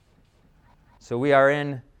So we are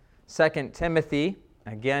in 2 Timothy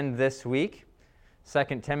again this week.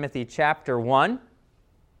 2 Timothy chapter 1.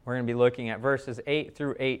 We're going to be looking at verses 8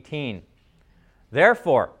 through 18.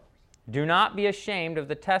 Therefore, do not be ashamed of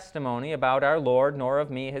the testimony about our Lord, nor of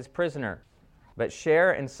me, his prisoner, but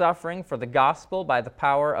share in suffering for the gospel by the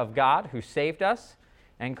power of God, who saved us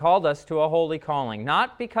and called us to a holy calling,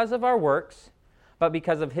 not because of our works, but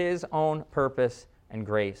because of his own purpose and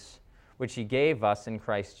grace, which he gave us in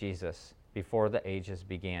Christ Jesus before the ages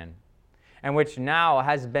began, and which now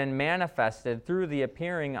has been manifested through the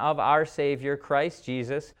appearing of our Savior Christ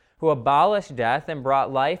Jesus, who abolished death and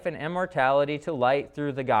brought life and immortality to light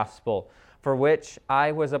through the gospel, for which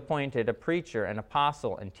I was appointed a preacher, an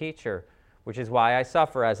apostle, and teacher, which is why I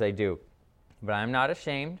suffer as I do. But I am not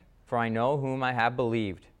ashamed, for I know whom I have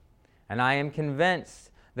believed, and I am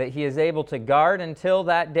convinced that he is able to guard until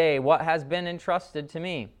that day what has been entrusted to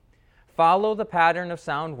me. Follow the pattern of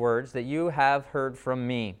sound words that you have heard from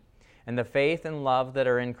me, and the faith and love that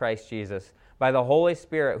are in Christ Jesus, by the Holy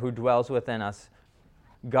Spirit who dwells within us.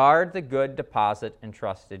 Guard the good deposit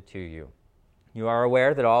entrusted to you. You are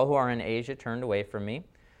aware that all who are in Asia turned away from me,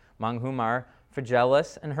 among whom are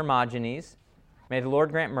Phygelus and Hermogenes. May the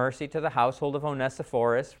Lord grant mercy to the household of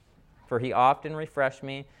Onesiphorus, for he often refreshed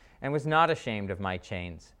me and was not ashamed of my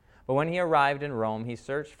chains. But when he arrived in Rome, he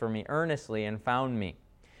searched for me earnestly and found me.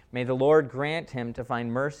 May the Lord grant him to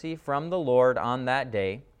find mercy from the Lord on that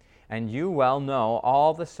day, and you well know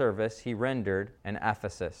all the service he rendered in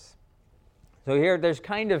Ephesus. So here there's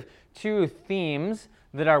kind of two themes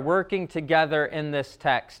that are working together in this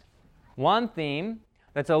text. One theme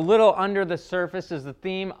that's a little under the surface is the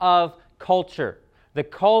theme of culture, the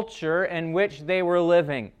culture in which they were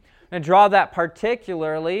living. And draw that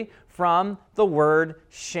particularly from the word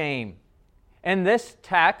shame. In this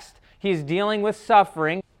text, he's dealing with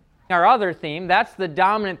suffering. Our other theme, that's the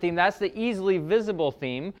dominant theme, that's the easily visible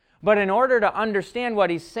theme. But in order to understand what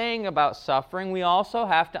he's saying about suffering, we also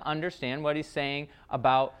have to understand what he's saying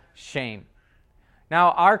about shame.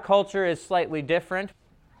 Now, our culture is slightly different.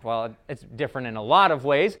 Well, it's different in a lot of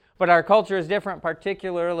ways, but our culture is different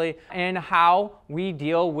particularly in how we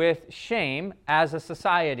deal with shame as a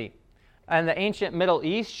society. In the ancient Middle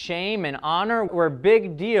East, shame and honor were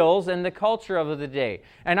big deals in the culture of the day.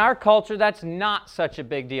 And our culture, that's not such a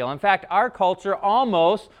big deal. In fact, our culture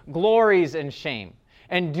almost glories in shame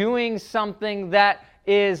and doing something that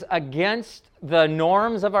is against the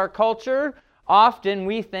norms of our culture. Often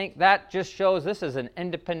we think that just shows this is an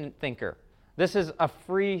independent thinker. This is a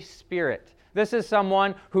free spirit. This is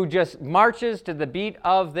someone who just marches to the beat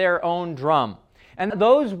of their own drum. And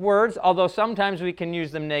those words, although sometimes we can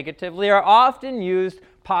use them negatively, are often used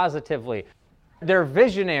positively. They're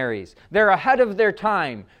visionaries. They're ahead of their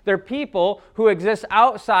time. They're people who exist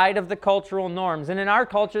outside of the cultural norms. And in our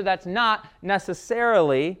culture, that's not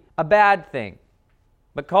necessarily a bad thing.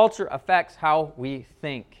 But culture affects how we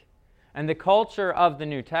think. And the culture of the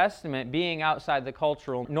New Testament, being outside the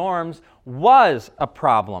cultural norms, was a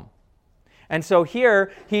problem. And so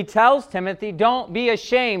here he tells Timothy, don't be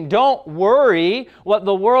ashamed. Don't worry what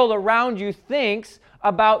the world around you thinks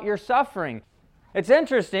about your suffering. It's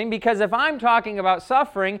interesting because if I'm talking about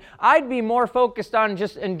suffering, I'd be more focused on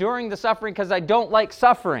just enduring the suffering because I don't like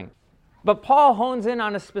suffering. But Paul hones in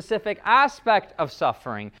on a specific aspect of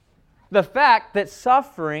suffering, the fact that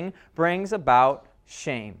suffering brings about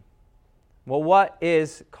shame. Well, what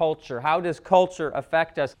is culture? How does culture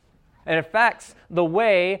affect us? It affects the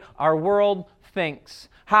way our world thinks,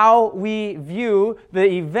 how we view the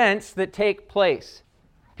events that take place.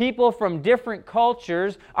 People from different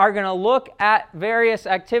cultures are going to look at various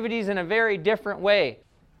activities in a very different way.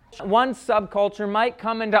 One subculture might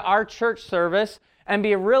come into our church service and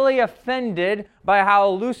be really offended by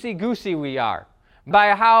how loosey-goosey we are,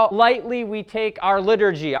 by how lightly we take our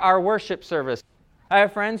liturgy, our worship service. I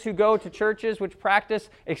have friends who go to churches which practice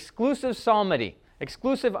exclusive psalmody,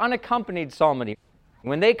 exclusive unaccompanied psalmody.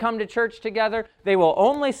 When they come to church together, they will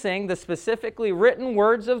only sing the specifically written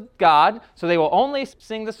words of God, so they will only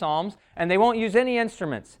sing the Psalms, and they won't use any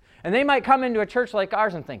instruments. And they might come into a church like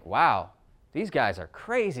ours and think, wow, these guys are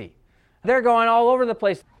crazy. They're going all over the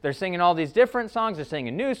place. They're singing all these different songs, they're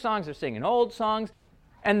singing new songs, they're singing old songs,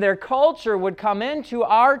 and their culture would come into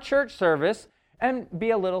our church service and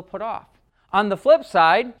be a little put off. On the flip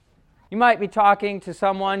side, you might be talking to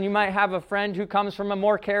someone, you might have a friend who comes from a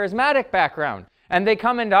more charismatic background, and they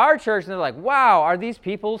come into our church and they're like, wow, are these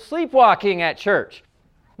people sleepwalking at church?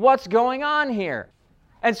 What's going on here?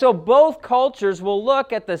 And so both cultures will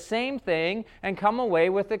look at the same thing and come away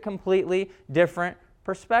with a completely different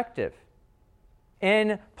perspective.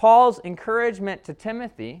 In Paul's encouragement to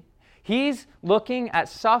Timothy, He's looking at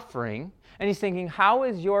suffering, and he's thinking, how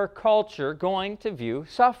is your culture going to view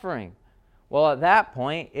suffering? Well, at that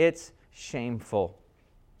point, it's shameful.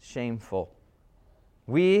 Shameful.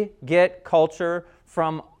 We get culture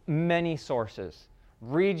from many sources.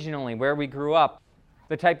 Regionally, where we grew up,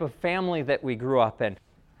 the type of family that we grew up in,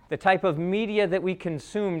 the type of media that we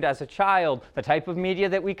consumed as a child, the type of media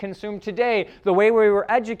that we consume today, the way we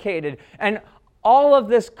were educated. And all of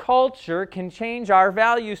this culture can change our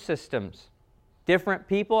value systems. Different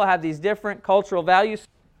people have these different cultural values.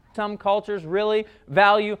 Some cultures really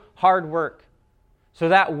value hard work. So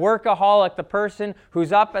that workaholic, the person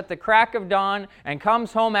who's up at the crack of dawn and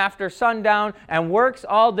comes home after sundown and works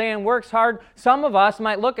all day and works hard, some of us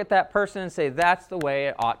might look at that person and say, that's the way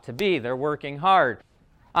it ought to be. They're working hard.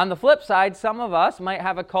 On the flip side, some of us might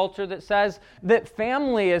have a culture that says that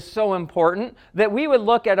family is so important that we would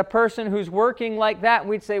look at a person who's working like that and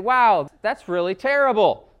we'd say, wow, that's really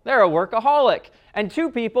terrible. They're a workaholic. And two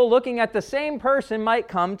people looking at the same person might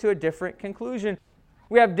come to a different conclusion.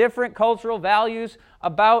 We have different cultural values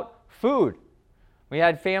about food. We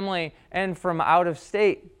had family and from out of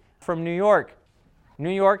state, from New York. New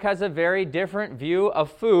York has a very different view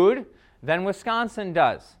of food than Wisconsin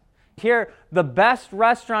does. Here, the best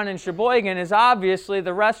restaurant in Sheboygan is obviously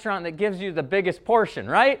the restaurant that gives you the biggest portion,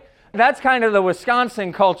 right? That's kind of the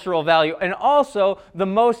Wisconsin cultural value. And also, the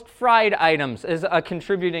most fried items is a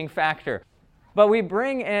contributing factor. But we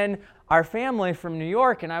bring in our family from New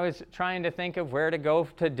York, and I was trying to think of where to go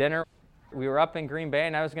to dinner. We were up in Green Bay,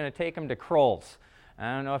 and I was going to take them to Kroll's.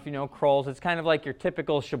 I don't know if you know Kroll's. It's kind of like your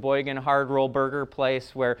typical Sheboygan hard roll burger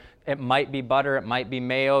place where it might be butter, it might be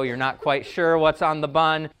mayo. You're not quite sure what's on the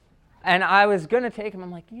bun. And I was going to take them.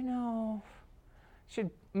 I'm like, should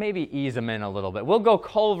maybe ease them in a little bit. We'll go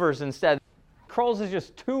Culver's instead. Kroll's is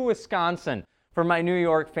just too Wisconsin for my New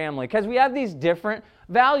York family because we have these different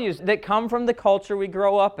values that come from the culture we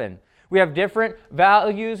grow up in. We have different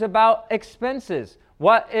values about expenses.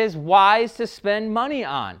 What is wise to spend money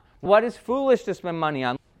on? What is foolish to spend money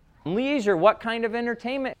on? Leisure, what kind of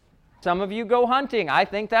entertainment? Some of you go hunting. I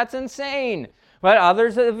think that's insane. But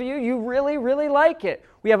others of you really, really like it.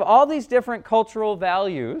 We have all these different cultural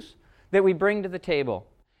values that we bring to the table.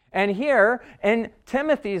 And here in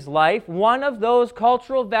Timothy's life, one of those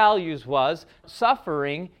cultural values was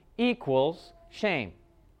suffering equals shame.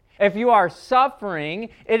 If you are suffering,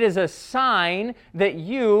 it is a sign that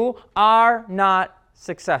you are not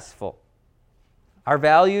successful. Our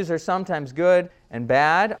values are sometimes good and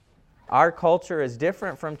bad. Our culture is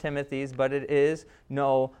different from Timothy's, but it is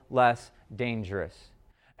no less dangerous.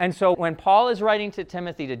 And so when Paul is writing to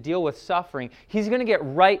Timothy to deal with suffering, he's going to get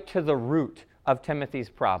right to the root of Timothy's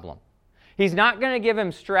problem. He's not going to give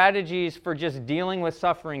him strategies for just dealing with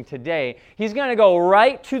suffering today. He's going to go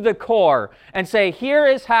right to the core and say, here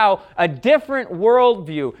is how a different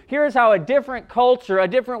worldview, here is how a different culture, a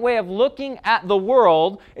different way of looking at the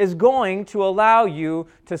world is going to allow you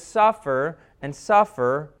to suffer and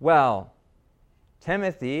suffer well.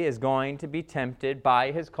 Timothy is going to be tempted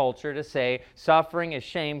by his culture to say, suffering is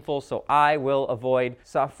shameful, so I will avoid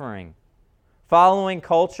suffering. Following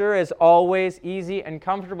culture is always easy and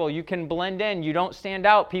comfortable. You can blend in. You don't stand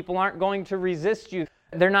out. People aren't going to resist you.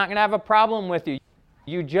 They're not going to have a problem with you.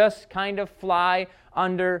 You just kind of fly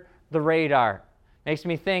under the radar. Makes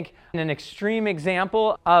me think an extreme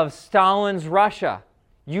example of Stalin's Russia.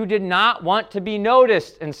 You did not want to be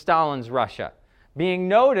noticed in Stalin's Russia. Being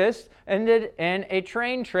noticed ended in a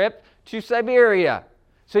train trip to Siberia.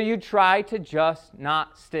 So you try to just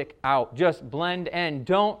not stick out. Just blend in.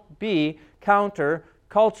 Don't be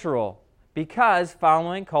counter-cultural, because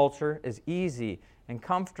following culture is easy and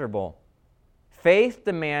comfortable. Faith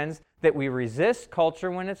demands that we resist culture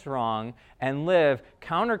when it's wrong and live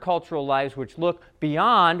countercultural lives which look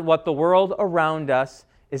beyond what the world around us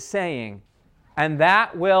is saying. And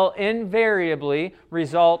that will invariably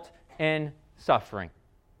result in suffering.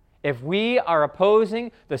 If we are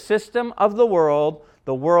opposing the system of the world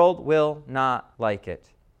will not like it.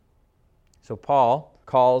 So Paul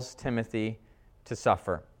calls Timothy to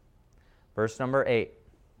suffer. Verse number 8.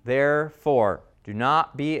 Therefore, do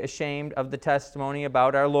not be ashamed of the testimony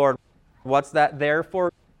about our Lord. What's that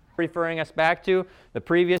therefore referring us back to? The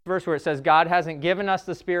previous verse where it says God hasn't given us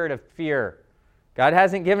the spirit of fear. God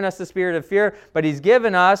hasn't given us the spirit of fear, but He's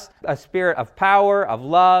given us a spirit of power, of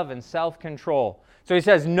love, and self-control. So he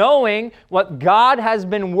says, knowing what God has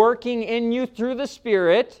been working in you through the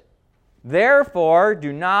Spirit, therefore,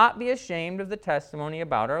 do not be ashamed of the testimony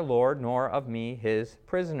about our Lord, nor of me, His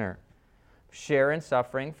prisoner. Share in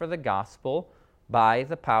suffering for the gospel by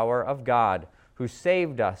the power of God, who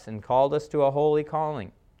saved us and called us to a holy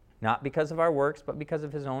calling, not because of our works, but because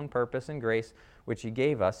of his own purpose and grace, which he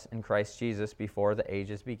gave us in Christ Jesus before the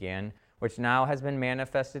ages began, which now has been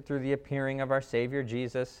manifested through the appearing of our Savior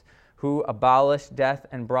Jesus, who abolished death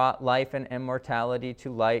and brought life and immortality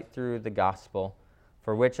to light through the gospel,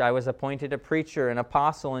 for which I was appointed a preacher, an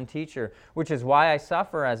apostle, and teacher, which is why I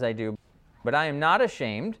suffer as I do. But I am not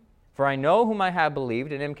ashamed, for I know whom I have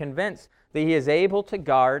believed, and am convinced that he is able to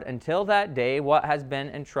guard until that day what has been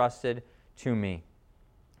entrusted to me.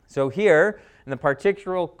 So here, in the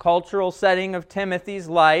particular cultural setting of Timothy's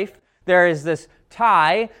life, there is this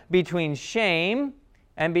tie between shame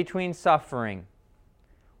and between suffering.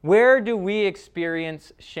 Where do we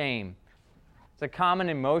experience shame? It's a common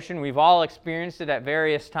emotion. We've all experienced it at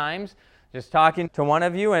various times. Just talking to one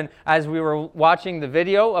of you, and as we were watching the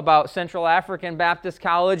video about Central African Baptist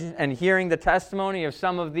College and hearing the testimony of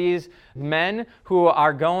some of these men who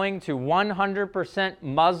are going to 100%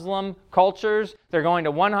 Muslim cultures, they're going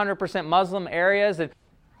to 100% Muslim areas. And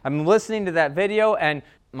I'm listening to that video, and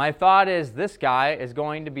my thought is, this guy is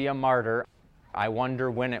going to be a martyr. I wonder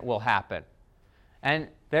when it will happen. And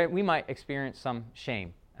we might experience some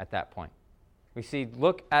shame at that point. We see,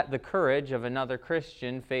 look at the courage of another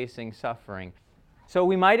Christian facing suffering. So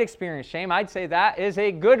we might experience shame. I'd say that is a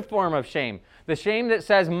good form of shame. The shame that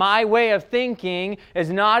says my way of thinking is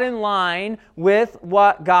not in line with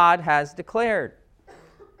what God has declared.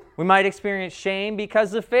 We might experience shame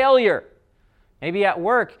because of failure. Maybe at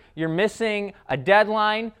work, you're missing a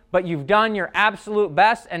deadline, but you've done your absolute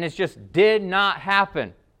best and it just did not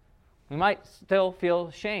happen. We might still feel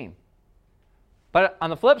shame. But on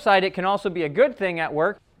the flip side, it can also be a good thing at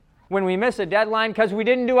work when we miss a deadline because we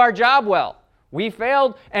didn't do our job well. We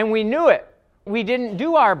failed and we knew it. We didn't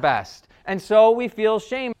do our best. And so we feel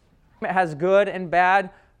shame. It has good and bad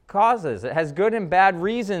causes. It has good and bad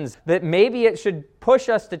reasons that maybe it should push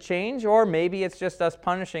us to change, or maybe it's just us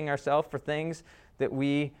punishing ourselves for things that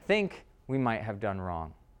we think we might have done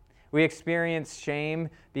wrong. We experience shame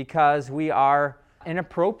because we are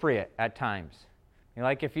inappropriate at times.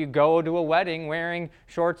 Like if you go to a wedding wearing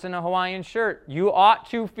shorts and a Hawaiian shirt, you ought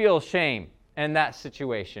to feel shame in that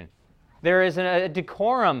situation. There is a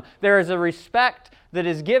decorum. There is a respect that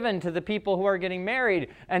is given to the people who are getting married.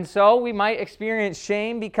 And so we might experience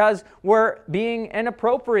shame because we're being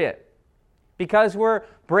inappropriate, because we're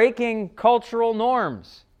breaking cultural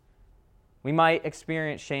norms. We might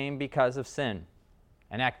experience shame because of sin.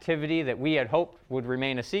 An activity that we had hoped would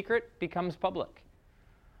remain a secret becomes public.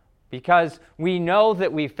 Because we know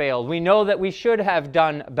that we failed. We know that we should have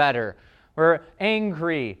done better. We're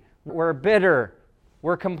angry. We're bitter.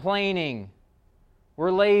 We're complaining.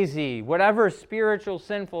 We're lazy. Whatever spiritual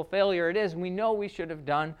sinful failure it is, we know we should have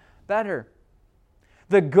done better.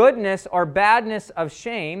 The goodness or badness of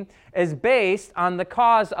shame is based on the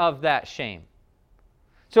cause of that shame.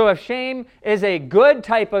 So if shame is a good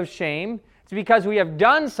type of shame, it's because we have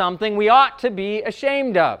done something we ought to be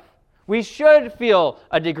ashamed of. We should feel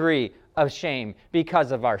a degree of shame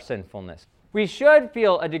because of our sinfulness. We should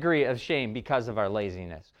feel a degree of shame because of our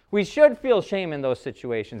laziness. We should feel shame in those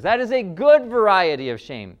situations. That is a good variety of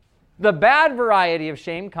shame. The bad variety of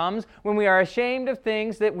shame comes when we are ashamed of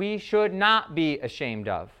things that we should not be ashamed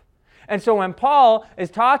of. And so when Paul is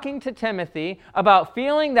talking to Timothy about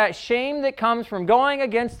feeling that shame that comes from going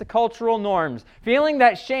against the cultural norms, feeling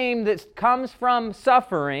that shame that comes from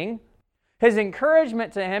suffering, his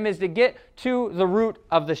encouragement to him is to get to the root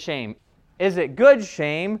of the shame. Is it good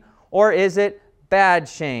shame or is it bad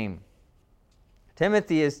shame?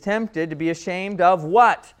 Timothy is tempted to be ashamed of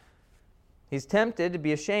what? He's tempted to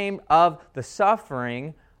be ashamed of the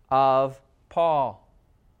suffering of Paul.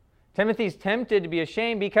 Timothy's tempted to be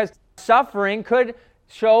ashamed because suffering could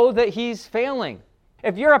show that he's failing.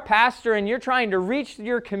 If you're a pastor and you're trying to reach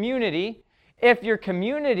your community, if your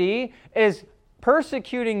community is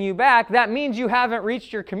persecuting you back, that means you haven't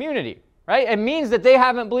reached your community, right? It means that they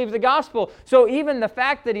haven't believed the gospel. So even the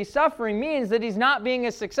fact that he's suffering means that he's not being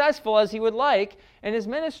as successful as he would like in his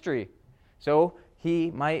ministry. So he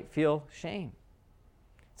might feel shame.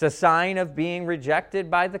 It's a sign of being rejected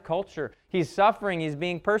by the culture. He's suffering. He's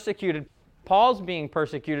being persecuted. Paul's being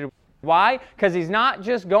persecuted. Why? Because he's not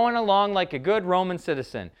just going along like a good Roman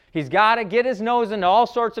citizen. He's got to get his nose into all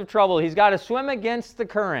sorts of trouble. He's got to swim against the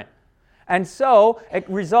current. And so it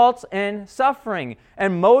results in suffering.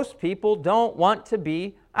 And most people don't want to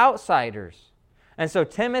be outsiders. And so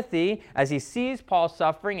Timothy, as he sees Paul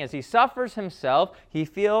suffering, as he suffers himself, he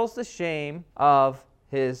feels the shame of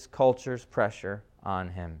his culture's pressure on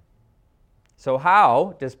him. So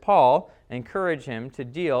how does Paul encourage him to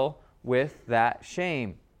deal with that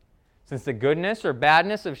shame? Since the goodness or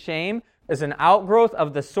badness of shame is an outgrowth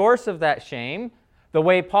of the source of that shame, The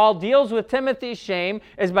way Paul deals with Timothy's shame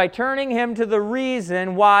is by turning him to the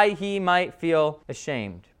reason why he might feel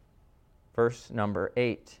ashamed. Verse number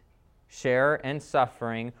 8. Share in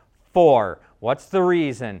suffering for. What's the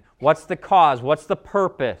reason? What's the cause? What's the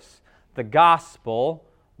purpose? The gospel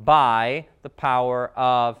by the power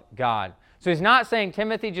of God. So he's not saying,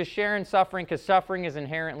 Timothy, just share in suffering because suffering is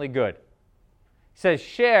inherently good. He says,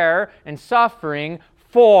 share in suffering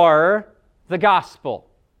for the gospel.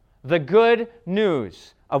 The good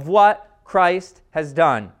news of what Christ has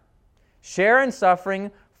done. Share in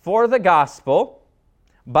suffering for the gospel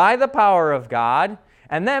by the power of God.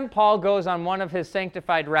 And then Paul goes on one of his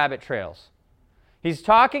sanctified rabbit trails. He's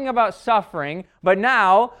talking about suffering, but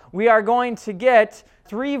now we are going to get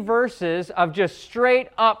 3 verses of just straight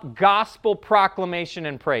up gospel proclamation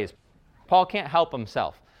and praise. Paul can't help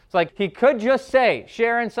himself. It's like he could just say,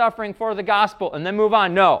 share in suffering for the gospel, and then move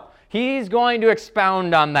on. No. He's going to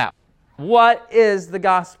expound on that. What is the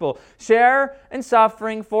gospel? Share in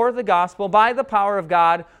suffering for the gospel by the power of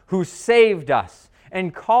God who saved us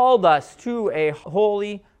and called us to a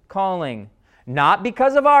holy calling, not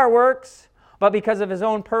because of our works, but because of His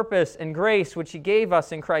own purpose and grace which He gave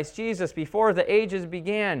us in Christ Jesus before the ages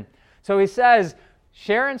began. So he says,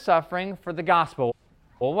 share in suffering for the gospel.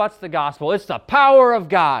 Well, what's the gospel? It's the power of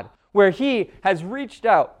God, where He has reached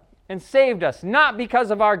out and saved us, not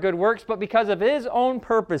because of our good works, but because of His own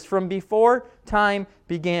purpose from before time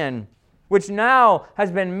began, which now has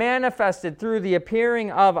been manifested through the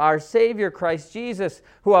appearing of our Savior Christ Jesus,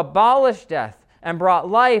 who abolished death and brought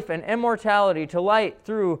life and immortality to light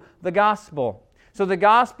through the gospel. So the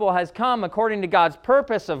gospel has come according to God's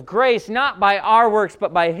purpose of grace, not by our works,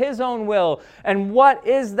 but by His own will. And what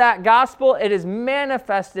is that gospel? It is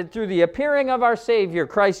manifested through the appearing of our Savior,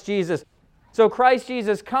 Christ Jesus. So Christ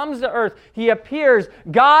Jesus comes to earth. He appears,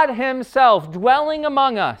 God Himself dwelling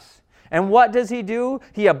among us. And what does He do?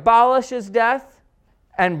 He abolishes death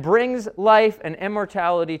and brings life and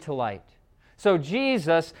immortality to light. So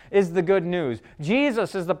Jesus is the good news.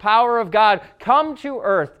 Jesus is the power of God come to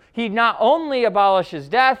earth. He not only abolishes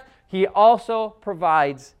death, He also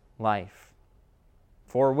provides life,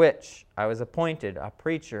 for which I was appointed a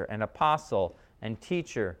preacher, an apostle, and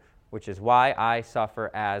teacher, which is why I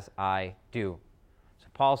suffer as I do. So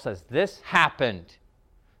Paul says, this happened.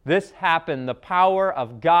 This happened. The power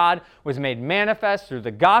of God was made manifest through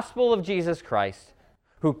the gospel of Jesus Christ,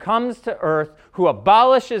 who comes to earth, who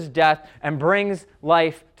abolishes death and brings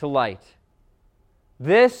life to light.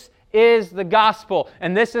 This is the gospel,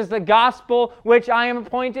 and this is the gospel which I am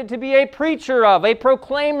appointed to be a preacher of, a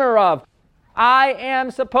proclaimer of. I am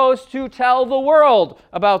supposed to tell the world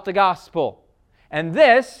about the gospel, and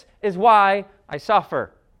this is why I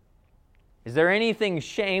suffer. Is there anything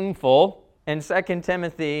shameful in 2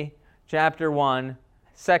 Timothy chapter 1,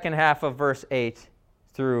 second half of verse 8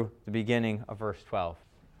 through the beginning of verse 12?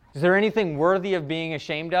 Is there anything worthy of being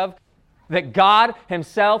ashamed of? That God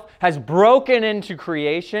Himself has broken into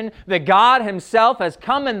creation, that God Himself has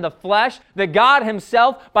come in the flesh, that God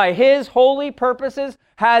Himself, by His holy purposes,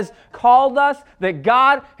 has called us, that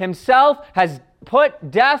God Himself has put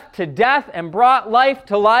death to death and brought life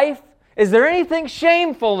to life? Is there anything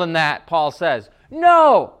shameful in that, Paul says?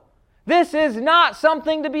 No! This is not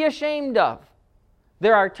something to be ashamed of.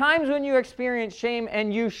 There are times when you experience shame,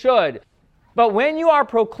 and you should. But when you are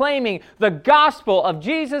proclaiming the gospel of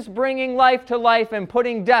Jesus bringing life to life and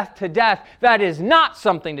putting death to death, that is not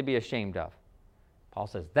something to be ashamed of. Paul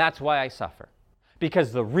says, that's why I suffer.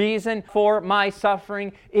 Because the reason for my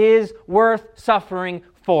suffering is worth suffering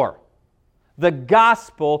for. The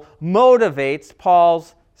gospel motivates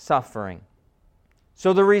Paul's suffering.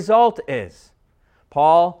 So the result is,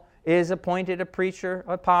 Paul is appointed a preacher,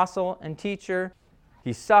 apostle, and teacher.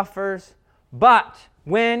 He suffers, but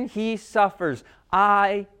when he suffers,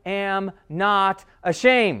 I am not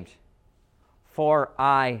ashamed, for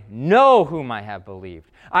I know whom I have believed.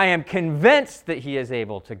 I am convinced that He is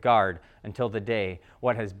able to guard until the day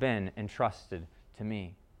what has been entrusted to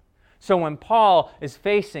me. So when Paul is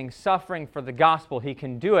facing suffering for the gospel, he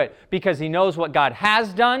can do it because he knows what God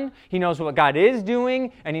has done, he knows what God is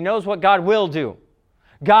doing, and he knows what God will do.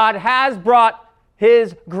 God has brought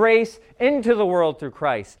His grace into the world through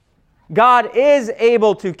Christ. God is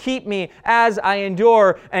able to keep me as I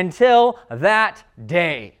endure until that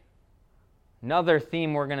day. Another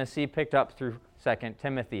theme we're going to see picked up through 2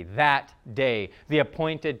 Timothy, that day, the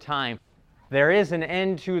appointed time. There is an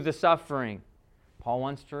end to the suffering. Paul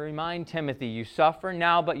wants to remind Timothy, you suffer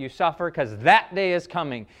now, but you suffer because that day is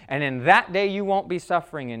coming. And in that day you won't be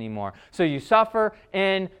suffering anymore. So you suffer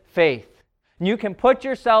in faith. You can put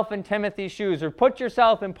yourself in Timothy's shoes or put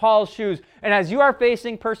yourself in Paul's shoes. And as you are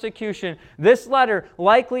facing persecution, this letter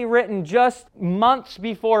likely written just months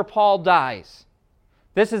before Paul dies.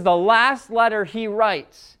 This is the last letter he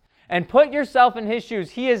writes. And put yourself in his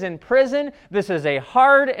shoes. He is in prison. This is a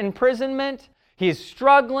hard imprisonment. He's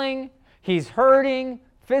struggling. He's hurting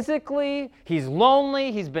physically. He's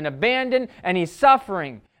lonely. He's been abandoned. And he's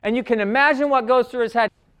suffering. And you can imagine what goes through his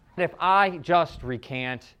head. If I just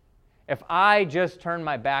recant, if I just turn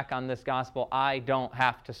my back on this gospel, I don't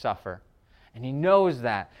have to suffer. And he knows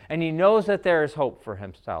that. And he knows that there is hope for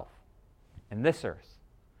himself in this earth.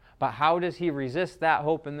 But how does he resist that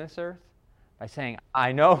hope in this earth? By saying,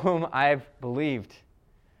 I know whom I've believed,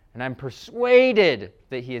 and I'm persuaded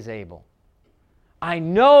that he is able. I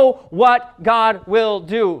know what God will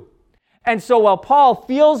do. And so while Paul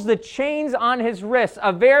feels the chains on his wrists,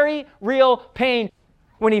 a very real pain,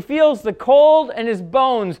 when he feels the cold in his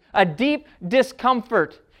bones, a deep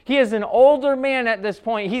discomfort. He is an older man at this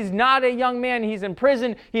point. He's not a young man. He's in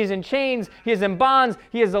prison. He's in chains. He is in bonds.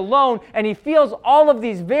 He is alone. And he feels all of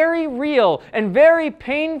these very real and very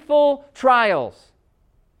painful trials.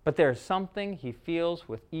 But there's something he feels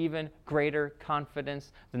with even greater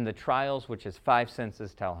confidence than the trials which his five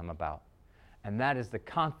senses tell him about. And that is the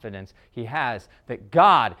confidence he has that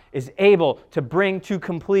God is able to bring to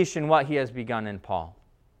completion what he has begun in Paul.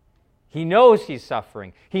 He knows he's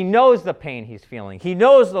suffering. He knows the pain he's feeling. He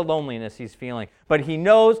knows the loneliness he's feeling. But he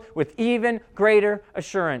knows with even greater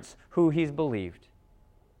assurance who he's believed.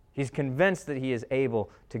 He's convinced that he is able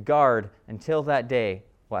to guard until that day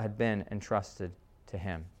what had been entrusted to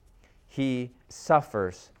him. He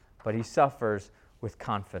suffers, but he suffers with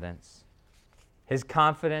confidence. His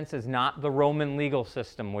confidence is not the Roman legal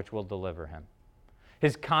system which will deliver him.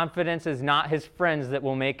 His confidence is not his friends that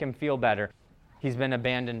will make him feel better. He's been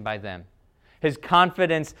abandoned by them. His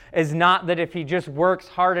confidence is not that if he just works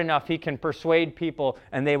hard enough, he can persuade people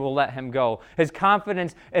and they will let him go. His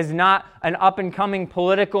confidence is not an up-and-coming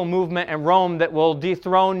political movement in Rome that will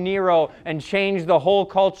dethrone Nero and change the whole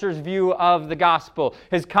culture's view of the gospel.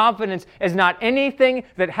 His confidence is not anything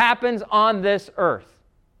that happens on this earth.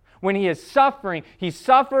 When he is suffering, he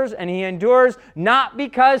suffers and he endures not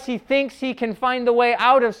because he thinks he can find the way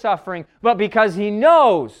out of suffering, but because he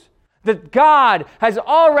knows that God has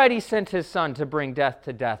already sent his Son to bring death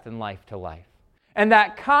to death and life to life. And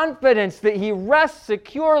that confidence that he rests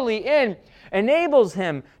securely in enables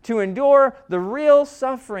him to endure the real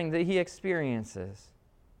suffering that he experiences.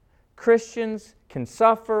 Christians can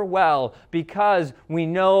suffer well because we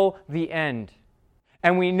know the end.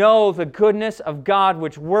 And we know the goodness of God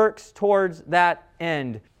which works towards that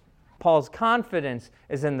end. Paul's confidence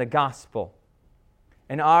is in the gospel.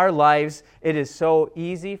 In our lives, it is so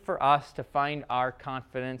easy for us to find our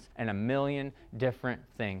confidence in a million different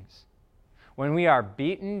things. When we are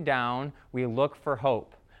beaten down, we look for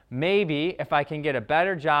hope. Maybe if I can get a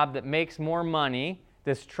better job that makes more money,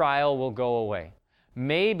 this trial will go away.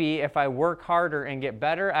 Maybe if I work harder and get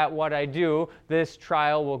better at what I do, this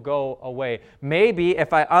trial will go away. Maybe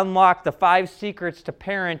if I unlock the 5 secrets to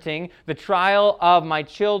parenting, the trial of my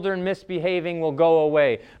children misbehaving will go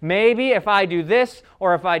away. Maybe if I do this,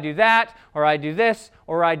 or if I do that, or I do this,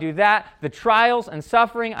 or I do that, the trials and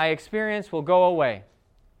suffering I experience will go away.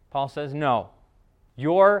 Paul says, no.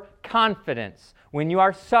 Your confidence when you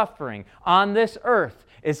are suffering on this earth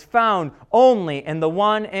is found only in the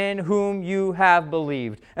one in whom you have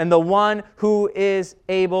believed, and the one who is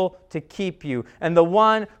able to keep you, and the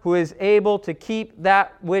one who is able to keep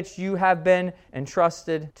that which you have been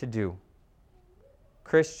entrusted to do.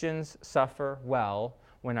 Christians suffer well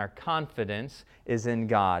when our confidence is in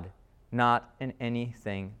God, not in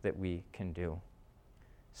anything that we can do.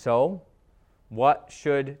 So, what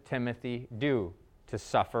should Timothy do to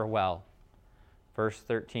suffer well? Verse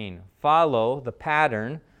 13, follow the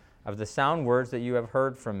pattern of the sound words that you have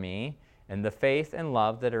heard from me and the faith and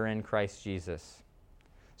love that are in Christ Jesus.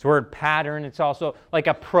 This word pattern, it's also like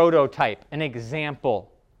a prototype, an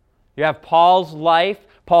example. You have Paul's life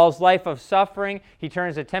of suffering. He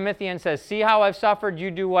turns to Timothy and says, see how I've suffered,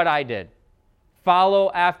 you do what I did.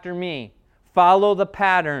 Follow after me. Follow the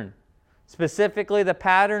pattern. Specifically the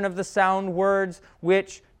pattern of the sound words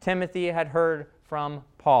which Timothy had heard from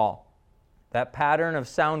Paul. That pattern of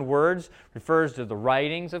sound words refers to the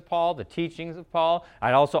writings of Paul, the teachings of Paul.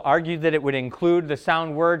 I'd also argue that it would include the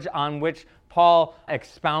sound words on which Paul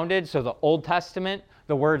expounded, so the Old Testament,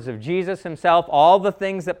 the words of Jesus himself, all the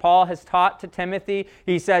things that Paul has taught to Timothy.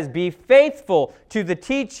 He says, be faithful to the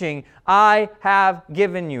teaching I have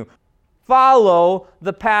given you. Follow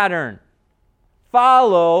the pattern.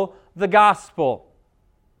 Follow the gospel.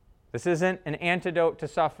 This isn't an antidote to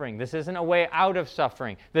suffering. This isn't a way out of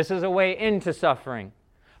suffering. This is a way into suffering.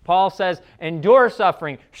 Paul says, endure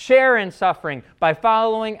suffering, share in suffering by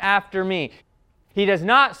following after me. He does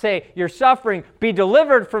not say, you're suffering, be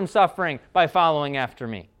delivered from suffering by following after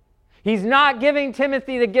me. He's not giving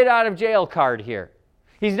Timothy the get out of jail card here.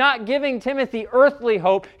 He's not giving Timothy earthly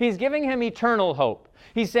hope. He's giving him eternal hope.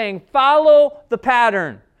 He's saying, follow the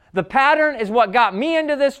pattern. The pattern is what got me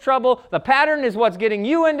into this trouble. The pattern is what's getting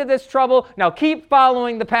you into this trouble. Now keep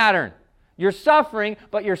following the pattern. You're suffering,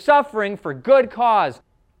 but you're suffering for good cause.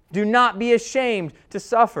 Do not be ashamed to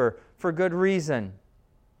suffer for good reason.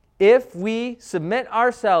 If we submit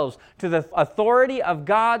ourselves to the authority of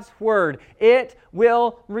God's Word, it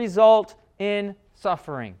will result in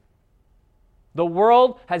suffering. The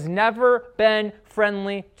world has never been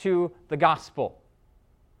friendly to the gospel.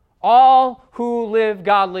 All who live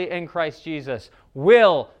godly in Christ Jesus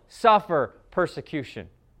will suffer persecution.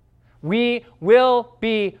 We will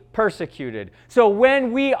be persecuted. So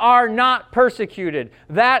when we are not persecuted,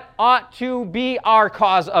 that ought to be our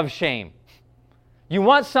cause of shame. You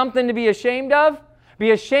want something to be ashamed of?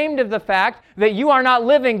 Be ashamed of the fact that you are not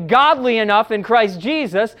living godly enough in Christ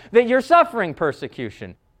Jesus that you're suffering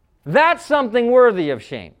persecution. That's something worthy of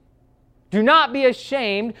shame. Do not be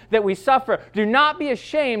ashamed that we suffer. Do not be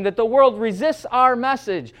ashamed that the world resists our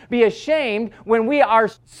message. Be ashamed when we are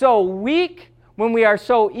so weak, when we are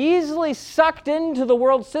so easily sucked into the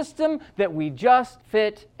world system that we just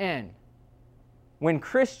fit in. When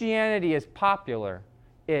Christianity is popular,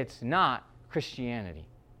 it's not Christianity.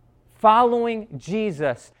 Following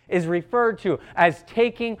Jesus is referred to as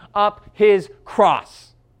taking up His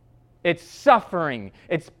cross. It's suffering,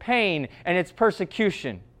 it's pain, and it's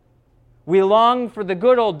persecution. We long for the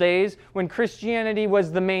good old days when Christianity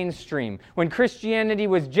was the mainstream, when Christianity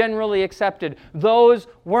was generally accepted. Those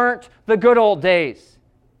weren't the good old days.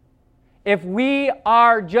 If we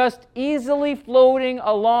are just easily floating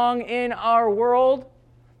along in our world,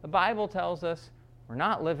 the Bible tells us we're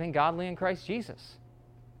not living godly in Christ Jesus.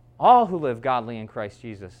 All who live godly in Christ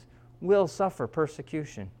Jesus will suffer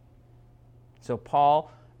persecution. So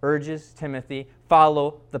Paul urges Timothy,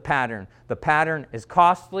 follow the pattern. The pattern is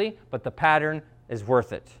costly, but the pattern is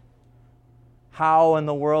worth it. How in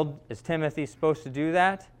the world is Timothy supposed to do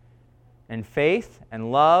that? In faith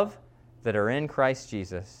and love that are in Christ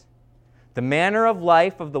Jesus. The manner of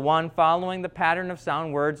life of the one following the pattern of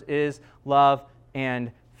sound words is love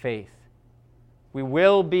and faith. We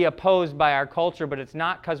will be opposed by our culture, but it's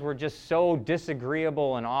not because we're just so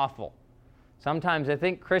disagreeable and awful. Sometimes I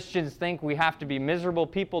think Christians think we have to be miserable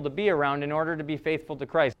people to be around in order to be faithful to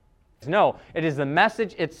Christ. No, it is the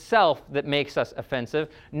message itself that makes us offensive,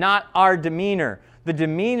 not our demeanor. The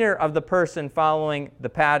demeanor of the person following the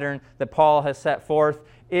pattern that Paul has set forth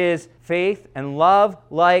is faith and love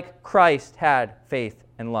like Christ had faith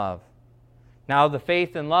and love. Now, the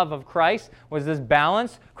faith and love of Christ was this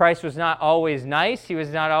balance. Christ was not always nice. He was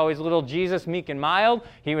not always little Jesus, meek and mild.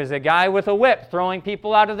 He was a guy with a whip throwing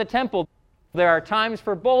people out of the temple. There are times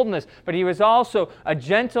for boldness, but he was also a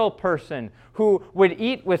gentle person who would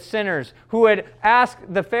eat with sinners, who would ask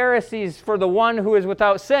the Pharisees for the one who is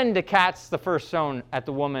without sin to cast the first stone at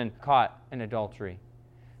the woman caught in adultery.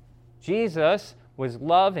 Jesus was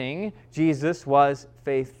loving. Jesus was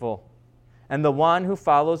faithful. And the one who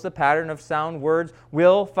follows the pattern of sound words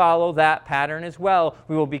will follow that pattern as well.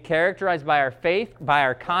 We will be characterized by our faith, by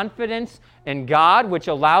our confidence in God, which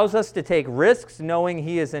allows us to take risks knowing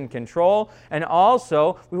He is in control. And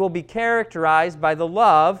also, we will be characterized by the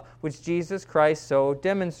love which Jesus Christ so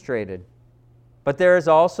demonstrated. But there is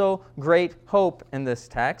also great hope in this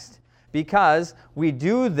text, because we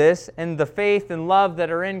do this in the faith and love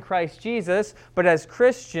that are in Christ Jesus. But as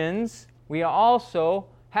Christians, we also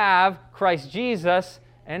have Christ Jesus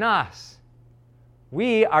in us.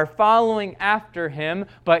 We are following after Him,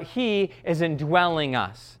 but He is indwelling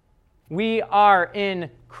us. We are in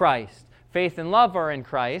Christ. Faith and love are in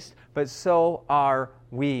Christ, but so are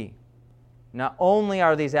we. Not only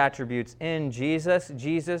are these attributes in Jesus,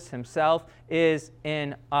 Jesus Himself is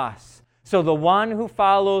in us. So the one who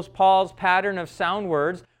follows Paul's pattern of sound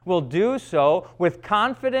words will do so with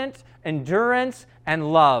confidence, endurance,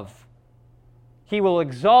 and love. He will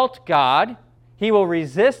exalt God, he will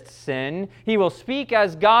resist sin, he will speak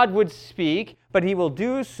as God would speak, but he will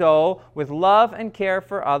do so with love and care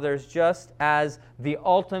for others, just as the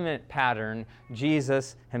ultimate pattern,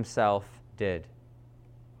 Jesus Himself, did.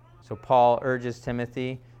 So Paul urges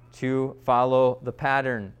Timothy to follow the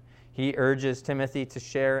pattern. He urges Timothy to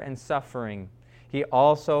share in suffering. He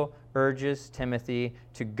also urges Timothy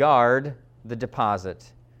to guard the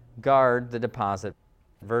deposit. Guard the deposit.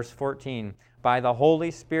 Verse 14, by the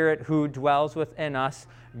Holy Spirit who dwells within us,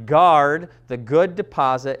 guard the good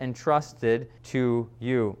deposit entrusted to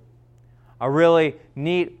you. A really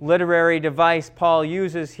neat literary device Paul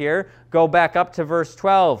uses here. Go back up to verse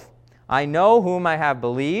 12. I know whom I have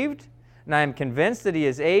believed, and I am convinced that he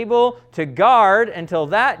is able to guard until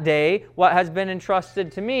that day what has been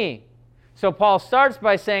entrusted to me. So Paul starts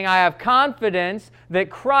by saying, I have confidence that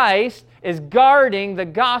Christ is guarding the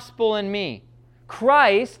gospel in me.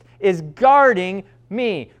 Christ is guarding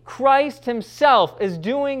me. Christ himself is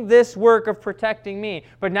doing this work of protecting me.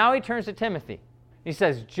 But now he turns to Timothy. He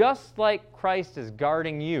says, just like Christ is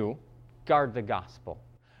guarding you, guard the gospel.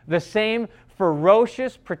 The same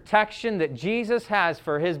ferocious protection that Jesus has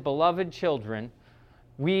for his beloved children,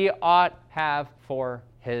 we ought have for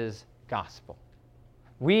his gospel.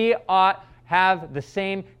 We ought have the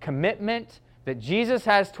same commitment that Jesus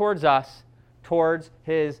has towards us, towards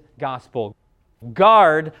his gospel.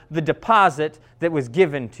 Guard the deposit that was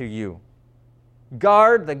given to you.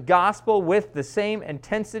 Guard the gospel with the same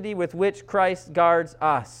intensity with which Christ guards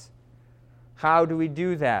us. How do we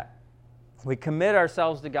do that? We commit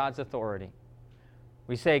ourselves to God's authority.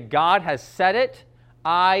 We say, God has said it,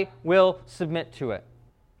 I will submit to it.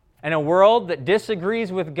 In a world that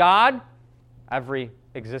disagrees with God, every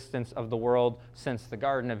existence of the world since the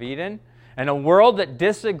Garden of Eden, in a world that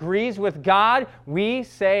disagrees with God, we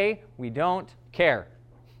say we don't care.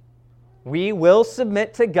 We will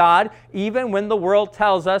submit to God even when the world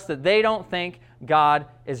tells us that they don't think God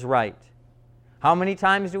is right. How many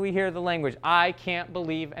times do we hear the language, I can't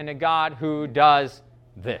believe in a God who does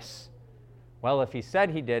this? Well, if he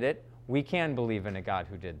said he did it, we can believe in a God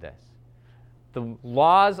who did this. The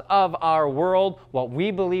laws of our world, what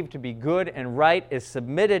we believe to be good and right, is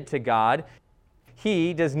submitted to God.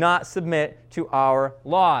 He does not submit to our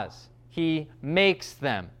laws. He makes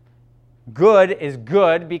them. Good is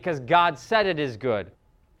good because God said it is good.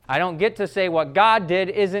 I don't get to say what God did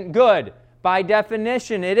isn't good. By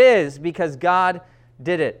definition, it is because God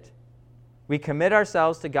did it. We commit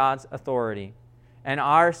ourselves to God's authority. In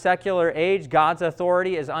our secular age, God's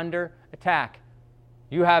authority is under attack.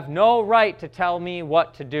 You have no right to tell me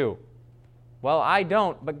what to do. Well, I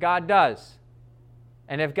don't, but God does.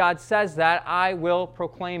 And if God says that, I will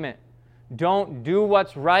proclaim it. Don't do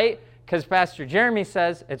what's right because Pastor Jeremy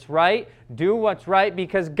says it's right. Do what's right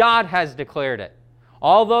because God has declared it.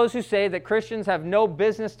 All those who say that Christians have no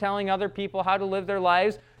business telling other people how to live their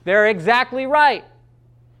lives, they're exactly right.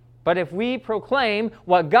 But if we proclaim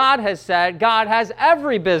what God has said, God has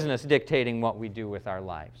every business dictating what we do with our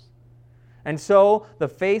lives. And so the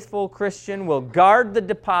faithful Christian will guard the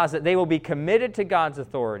deposit. They will be committed to God's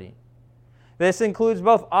authority. This includes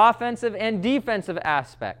both offensive and defensive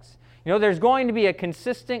aspects. You know, there's going to be a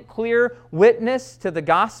consistent, clear witness to the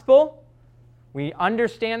gospel. We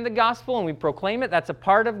understand the gospel and we proclaim it. That's a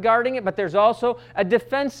part of guarding it. But there's also a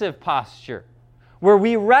defensive posture where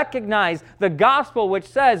we recognize the gospel, which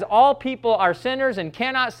says all people are sinners and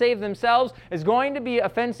cannot save themselves, is going to be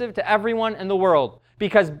offensive to everyone in the world.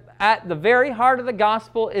 Because at the very heart of the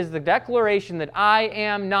gospel is the declaration that I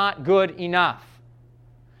am not good enough.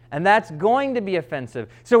 And that's going to be offensive.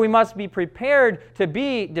 So we must be prepared to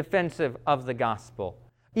be defensive of the gospel.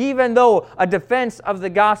 Even though a defense of the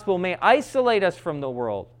gospel may isolate us from the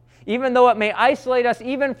world, even though it may isolate us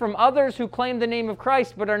even from others who claim the name of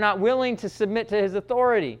Christ but are not willing to submit to his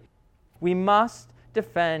authority, we must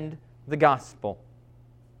defend the gospel.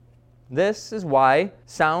 This is why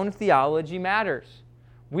sound theology matters.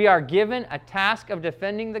 We are given a task of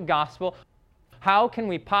defending the gospel. How can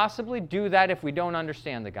we possibly do that if we don't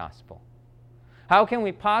understand the gospel? How can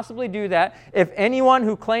we possibly do that if anyone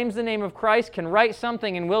who claims the name of Christ can write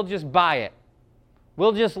something and we'll just buy it?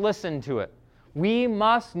 We'll just listen to it. We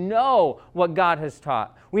must know what God has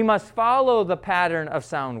taught. We must follow the pattern of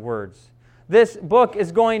sound words. This book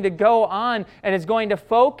is going to go on and it's going to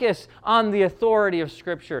focus on the authority of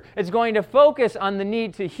Scripture. It's going to focus on the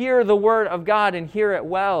need to hear the Word of God and hear it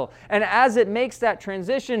well. And as it makes that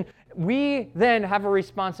transition, we then have a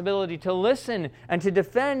responsibility to listen and to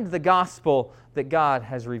defend the gospel that God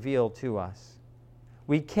has revealed to us.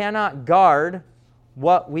 We cannot guard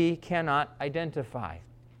what we cannot identify.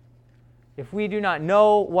 If we do not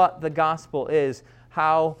know what the gospel is,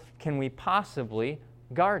 how can we possibly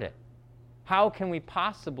guard it? How can we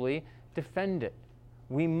possibly defend it?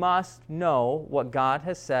 We must know what God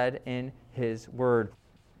has said in His Word.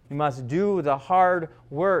 We must do the hard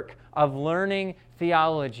work of learning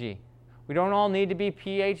theology. We don't all need to be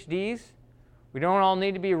PhDs. We don't all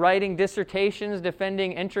need to be writing dissertations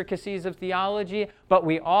defending intricacies of theology, but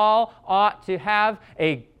we all ought to have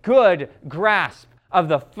a good grasp of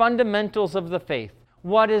the fundamentals of the faith.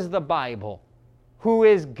 what is the Bible? Who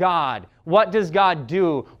is God? What does God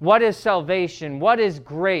do? What is salvation? What is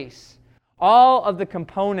grace? All of the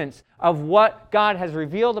components of what God has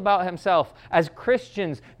revealed about Himself as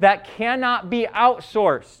Christians that cannot be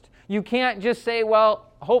outsourced. You can't just say,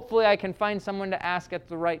 well, hopefully I can find someone to ask at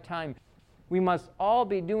the right time. We must all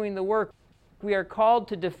be doing the work. We are called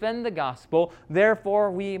to defend the gospel.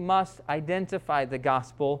 Therefore, we must identify the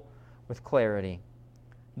gospel with clarity.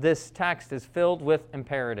 This text is filled with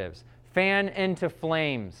imperatives. Fan into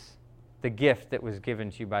flames the gift that was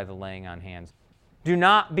given to you by the laying on hands. Do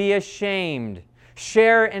not be ashamed.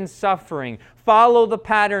 Share in suffering. Follow the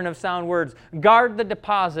pattern of sound words. Guard the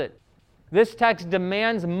deposit. This text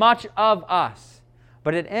demands much of us,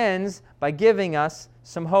 but it ends by giving us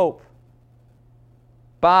some hope.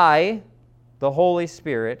 By the Holy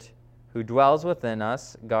Spirit who dwells within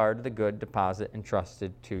us, guard the good deposit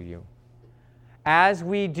entrusted to you. As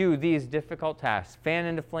we do these difficult tasks, fan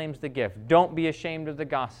into flames the gift. Don't be ashamed of the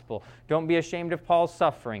gospel. Don't be ashamed of Paul's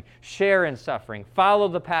suffering. Share in suffering. Follow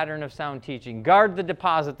the pattern of sound teaching. Guard the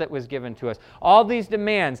deposit that was given to us. All these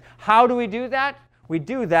demands. How do we do that? We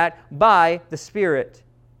do that by the Spirit.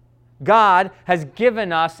 God has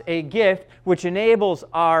given us a gift which enables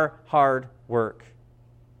our hard work.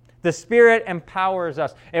 The Spirit empowers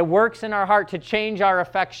us. It works in our heart to change our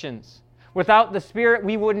affections. Without the Spirit,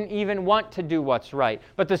 we wouldn't even want to do what's right.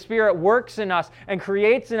 But the Spirit works in us and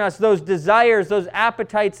creates in us those desires, those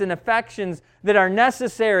appetites and affections that are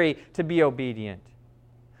necessary to be obedient.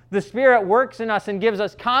 The Spirit works in us and gives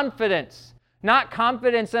us confidence. Not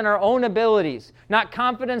confidence in our own abilities. Not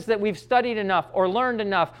confidence that we've studied enough or learned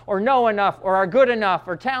enough or know enough or are good enough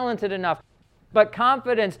or talented enough. But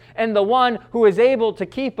confidence in the one who is able to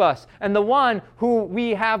keep us and the one who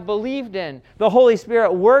we have believed in. The Holy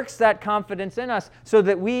Spirit works that confidence in us so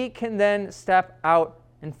that we can then step out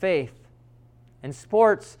in faith. In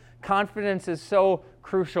sports, confidence is so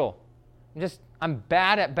crucial. I'm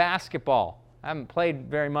bad at basketball. I haven't played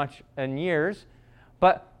very much in years.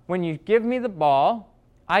 But when you give me the ball,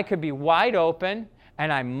 I could be wide open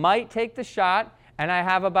and I might take the shot and I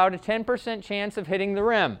have about a 10% chance of hitting the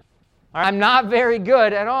rim. I'm not very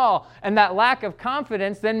good at all. And that lack of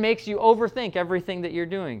confidence then makes you overthink everything that you're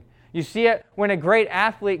doing. You see it when a great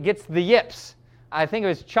athlete gets the yips. I think it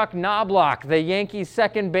was Chuck Knobloch, the Yankees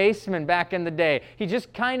second baseman back in the day. He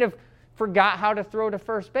just kind of forgot how to throw to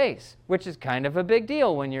first base, which is kind of a big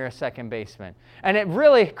deal when you're a second baseman. And it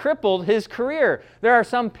really crippled his career. There are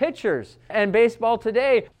some pitchers in baseball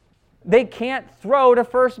today, they can't throw to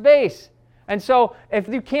first base. And so if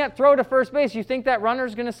you can't throw to first base, you think that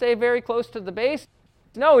runner's going to stay very close to the base?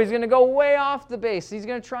 No, he's going to go way off the base. He's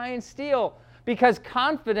going to try and steal. Because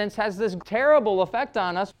confidence has this terrible effect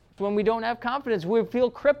on us. When we don't have confidence, we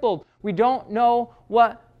feel crippled. We don't know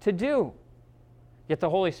what to do. Yet the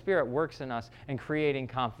Holy Spirit works in us in creating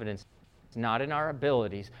confidence. It's not in our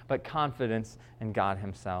abilities, but confidence in God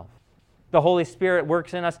Himself. The Holy Spirit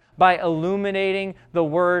works in us by illuminating the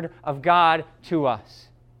Word of God to us.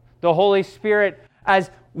 The Holy Spirit,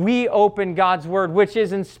 as we open God's Word, which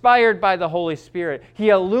is inspired by the Holy Spirit, He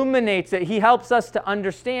illuminates it. He helps us to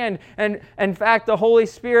understand. And in fact, the Holy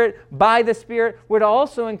Spirit, by the Spirit, would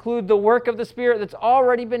also include the work of the Spirit that's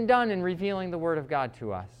already been done in revealing the Word of God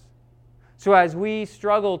to us. So as we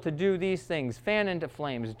struggle to do these things, fan into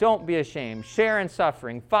flames, don't be ashamed, share in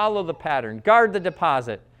suffering, follow the pattern, guard the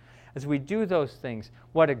deposit. As we do those things,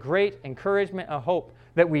 what a great encouragement and hope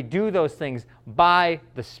that we do those things by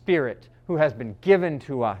the Spirit who has been given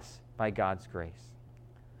to us by God's grace.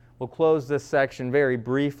 We'll close this section very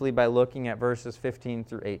briefly by looking at verses 15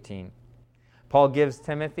 through 18. Paul gives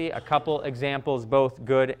Timothy a couple examples, both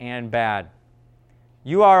good and bad.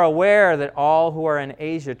 You are aware that all who are in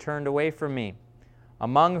Asia turned away from me,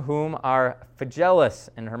 among whom are Phygelus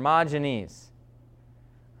and Hermogenes.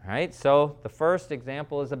 All right, so the first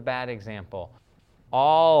example is a bad example.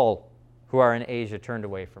 All who are in Asia turned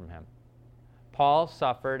away from him. Paul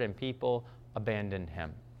suffered and people abandoned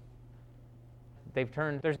him. They've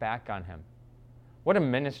turned their back on him. What a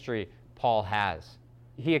ministry Paul has.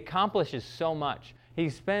 He accomplishes so much. He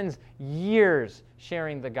spends years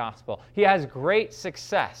sharing the gospel. He has great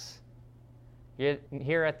success. Yet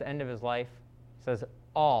here at the end of his life, it says,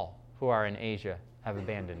 all who are in Asia have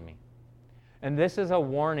abandoned me. And this is a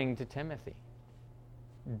warning to Timothy.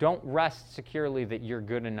 Don't rest securely that you're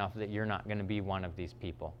good enough that you're not going to be one of these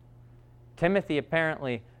people. Timothy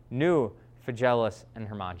apparently knew Phygelus and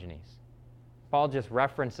Hermogenes. Paul just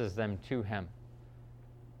references them to him.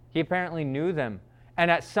 He apparently knew them. And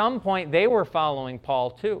at some point, they were following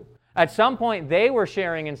Paul too. At some point, they were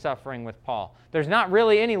sharing and suffering with Paul. There's not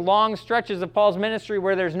really any long stretches of Paul's ministry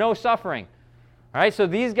where there's no suffering. All right, so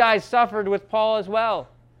these guys suffered with Paul as well.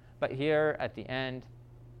 But here at the end,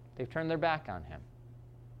 they've turned their back on him.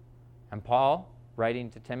 And Paul, writing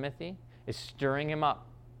to Timothy, is stirring him up,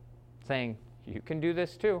 saying, you can do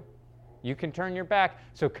this too. You can turn your back.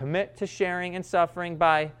 So commit to sharing and suffering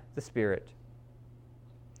by the Spirit.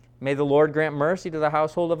 May the Lord grant mercy to the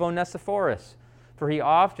household of Onesiphorus, for he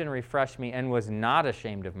often refreshed me and was not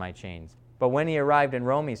ashamed of my chains. But when he arrived in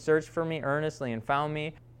Rome, he searched for me earnestly and found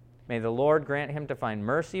me. May the Lord grant him to find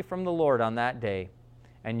mercy from the Lord on that day.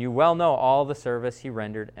 And you well know all the service he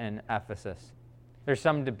rendered in Ephesus. There's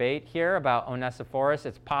some debate here about Onesiphorus.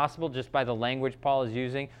 It's possible, just by the language Paul is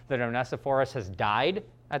using, that Onesiphorus has died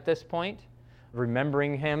at this point.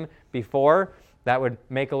 Remembering him before, that would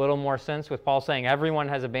make a little more sense with Paul saying, everyone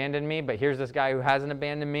has abandoned me, but here's this guy who hasn't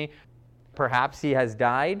abandoned me. Perhaps he has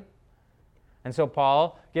died. And so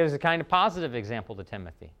Paul gives a kind of positive example to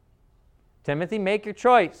Timothy. Timothy, make your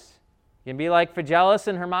choice. You can be like Phygellus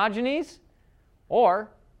and Hermogenes,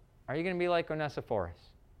 or are you going to be like Onesiphorus?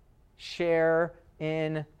 Share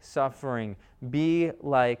in suffering. Be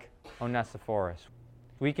like Onesiphorus.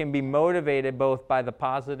 We can be motivated both by the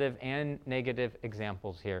positive and negative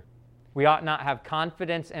examples here. We ought not have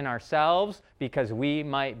confidence in ourselves because we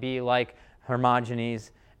might be like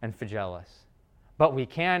Hermogenes and Phygellus. But we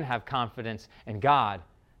can have confidence in God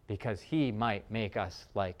because he might make us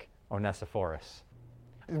like Onesiphorus.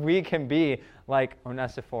 We can be like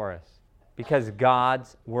Onesiphorus because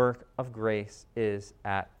God's work of grace is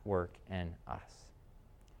at work in us.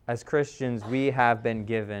 As Christians, we have been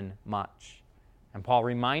given much. And Paul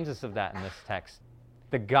reminds us of that in this text.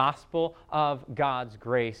 The gospel of God's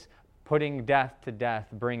grace, putting death to death,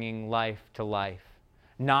 bringing life to life.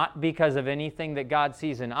 Not because of anything that God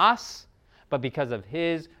sees in us, but because of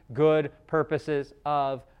his good purposes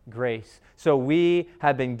of grace. So we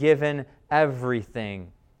have been given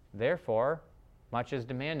everything. Therefore, much is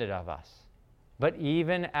demanded of us. But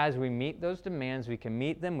even as we meet those demands, we can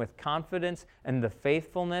meet them with confidence in the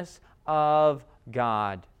faithfulness of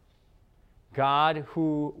God. God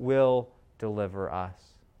who will deliver us.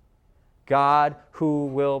 God who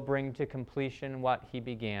will bring to completion what he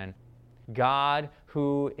began. God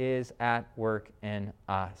who is at work in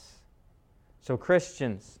us. So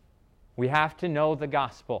Christians, we have to know the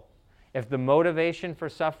gospel. If the motivation for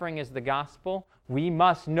suffering is the gospel, we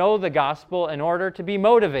must know the gospel in order to be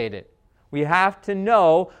motivated. We have to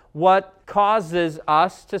know what causes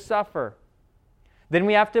us to suffer. Then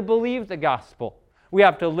we have to believe the gospel. We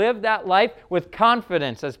have to live that life with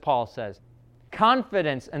confidence, as Paul says.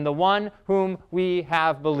 Confidence in the one whom we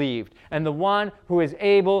have believed, and the one who is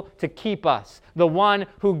able to keep us, the one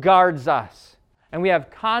who guards us. And we have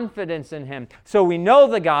confidence in him. So we know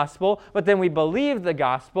the gospel, but then we believe the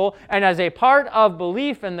gospel, and as a part of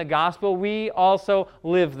belief in the gospel, we also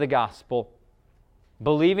live the gospel.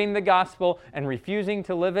 Believing the gospel and refusing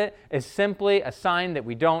to live it is simply a sign that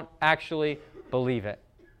we don't actually believe it.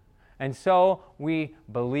 And so we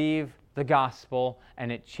believe the gospel,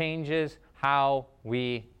 and it changes how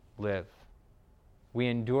we live. We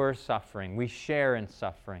endure suffering. We share in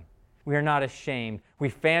suffering. We are not ashamed. We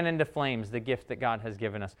fan into flames the gift that God has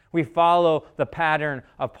given us. We follow the pattern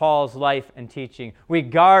of Paul's life and teaching. We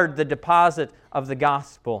guard the deposit of the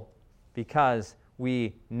gospel because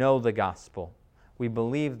we know the gospel. We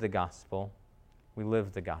believe the gospel. We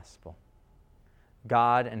live the gospel.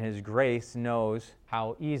 God in his grace knows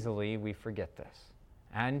how easily we forget this.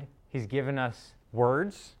 And he's given us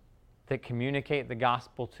words that communicate the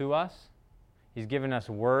gospel to us. He's given us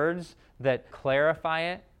words that clarify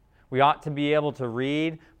it. We ought to be able to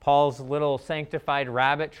read Paul's little sanctified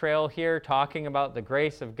rabbit trail here talking about the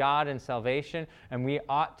grace of God and salvation, and we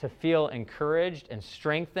ought to feel encouraged and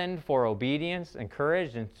strengthened for obedience,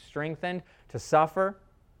 encouraged and strengthened to suffer.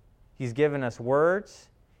 He's given us words.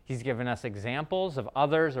 He's given us examples of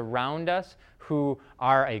others around us who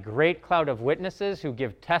are a great cloud of witnesses who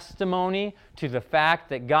give testimony to the fact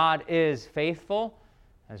that God is faithful,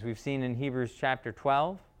 as we've seen in Hebrews chapter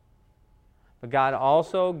 12. But God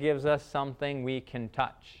also gives us something we can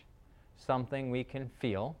touch, something we can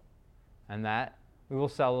feel, and that we will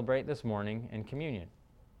celebrate this morning in communion.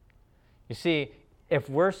 You see, if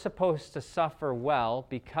we're supposed to suffer well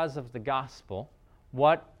because of the gospel,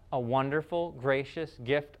 what a wonderful, gracious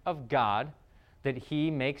gift of God that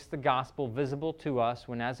he makes the gospel visible to us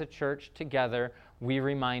when as a church together we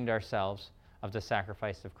remind ourselves of the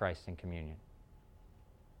sacrifice of Christ in communion.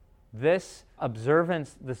 This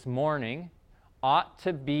observance this morning ought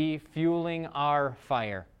to be fueling our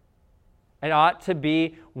fire. It ought to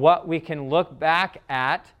be what we can look back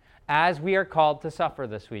at as we are called to suffer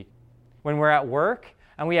this week. When we're at work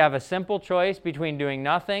and we have a simple choice between doing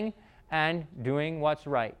nothing and doing what's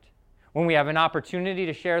right. When we have an opportunity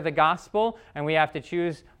to share the gospel and we have to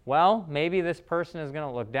choose, well, maybe this person is going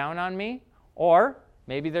to look down on me, or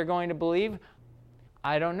maybe they're going to believe,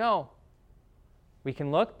 I don't know. We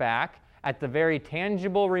can look back at the very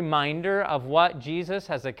tangible reminder of what Jesus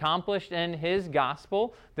has accomplished in his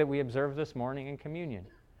gospel that we observe this morning in communion,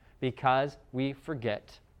 because we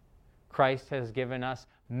forget. Christ has given us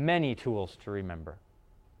many tools to remember.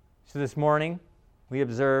 So this morning, we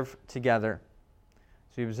observe together.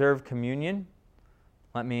 So we observe communion.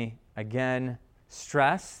 Let me again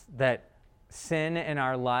stress that sin in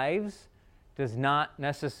our lives does not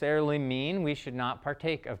necessarily mean we should not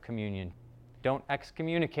partake of communion. Don't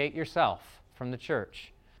excommunicate yourself from the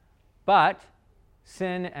church. But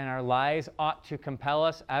sin in our lives ought to compel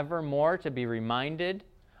us ever more to be reminded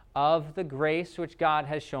of the grace which God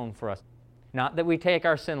has shown for us. Not that we take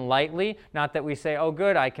our sin lightly, not that we say, oh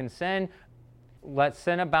good, I can sin, let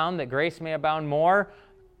sin abound that grace may abound more.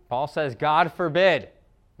 Paul says, God forbid,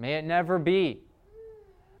 may it never be.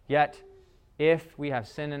 Yet, if we have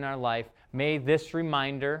sin in our life, may this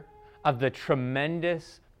reminder of the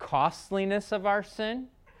tremendous costliness of our sin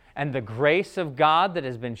and the grace of God that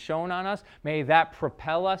has been shown on us, may that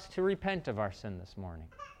propel us to repent of our sin this morning.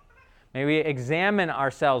 May we examine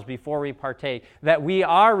ourselves before we partake, that we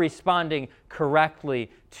are responding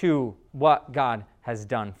correctly to what God has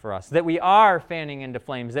done for us, that we are fanning into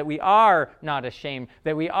flames, that we are not ashamed,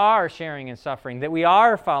 that we are sharing in suffering, that we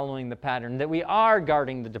are following the pattern, that we are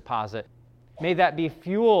guarding the deposit. May that be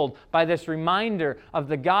fueled by this reminder of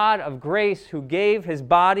the God of grace who gave his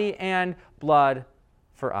body and blood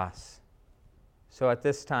for us. So at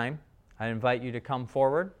this time, I invite you to come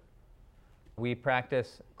forward. We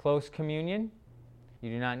practice close communion.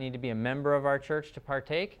 You do not need to be a member of our church to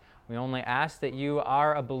partake. We only ask that you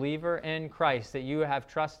are a believer in Christ, that you have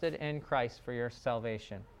trusted in Christ for your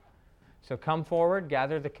salvation. So come forward,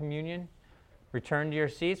 gather the communion, return to your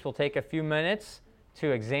seats. We'll take a few minutes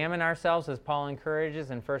to examine ourselves, as Paul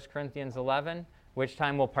encourages in 1 Corinthians 11, which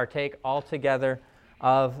time we'll partake all together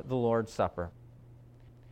of the Lord's Supper.